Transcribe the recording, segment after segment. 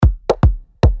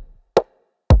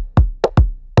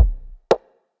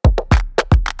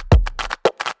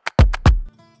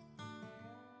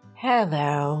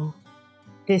Hello,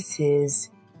 this is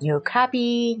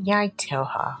Nyokabi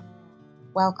Nyaitoha.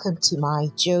 Welcome to my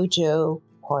JoJo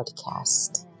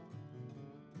podcast.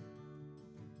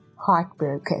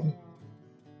 Heartbroken.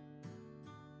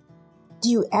 Do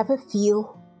you ever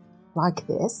feel like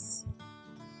this?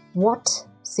 What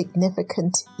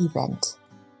significant event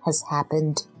has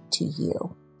happened to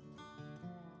you?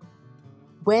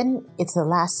 When it's the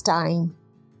last time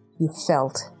you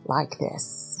felt like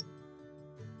this?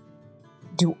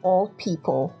 Do all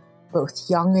people, both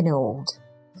young and old,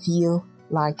 feel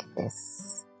like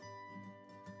this?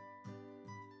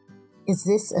 Is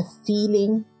this a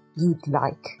feeling you'd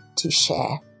like to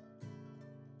share?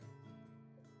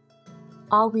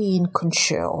 Are we in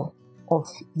control of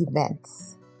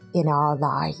events in our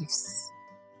lives?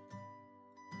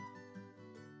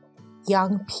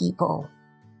 Young people,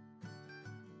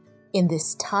 in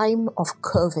this time of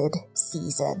COVID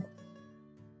season,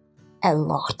 a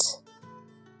lot,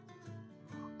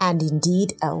 and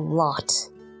indeed a lot,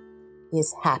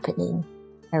 is happening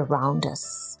around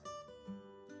us.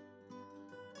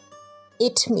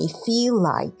 It may feel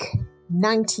like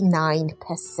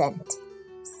 99%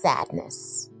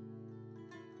 sadness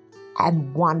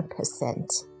and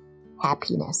 1%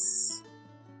 happiness.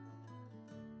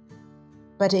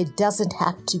 But it doesn't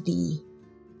have to be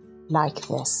like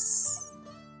this.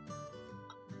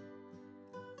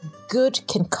 Good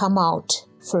can come out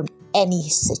from any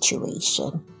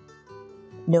situation,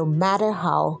 no matter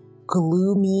how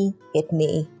gloomy it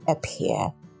may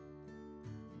appear.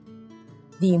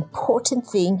 The important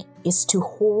thing is to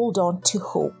hold on to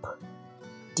hope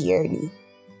dearly.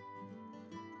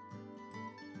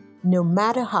 No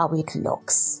matter how it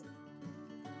looks,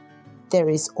 there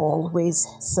is always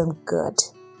some good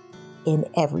in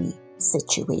every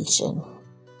situation.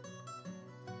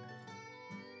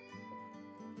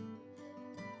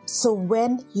 So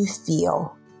when you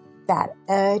feel that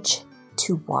urge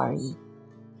to worry,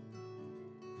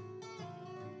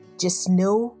 just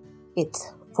know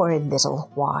it's for a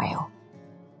little while.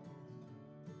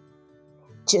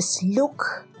 Just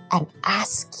look and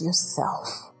ask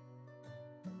yourself,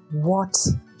 what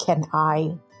can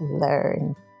I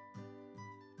learn?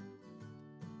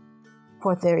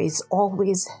 For there is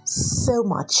always so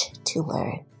much to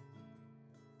learn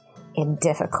in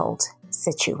difficult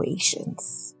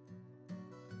situations.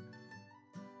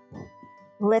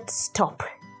 Let's stop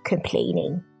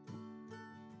complaining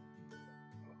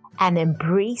and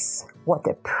embrace what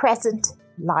the present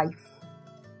life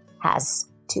has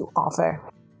to offer.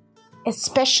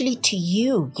 Especially to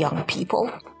you, young people,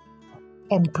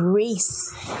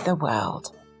 embrace the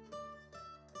world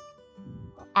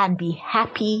and be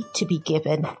happy to be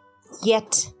given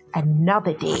yet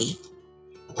another day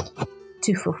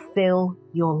to fulfill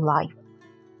your life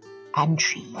and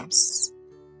dreams.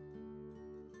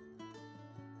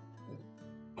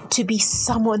 To be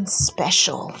someone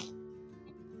special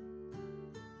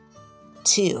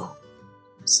to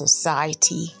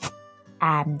society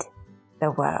and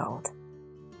the world.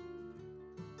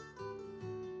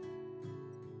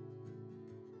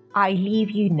 I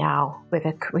leave you now with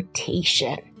a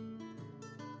quotation.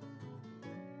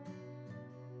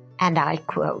 And I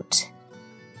quote,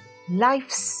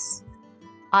 "Life's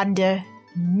under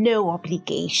no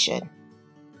obligation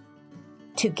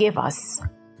to give us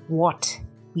what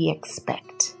we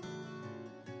expect."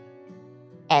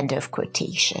 End of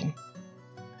quotation.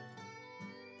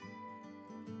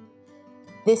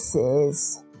 This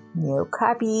is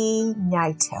Nyokabi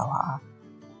Nyaitoha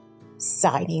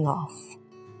signing off.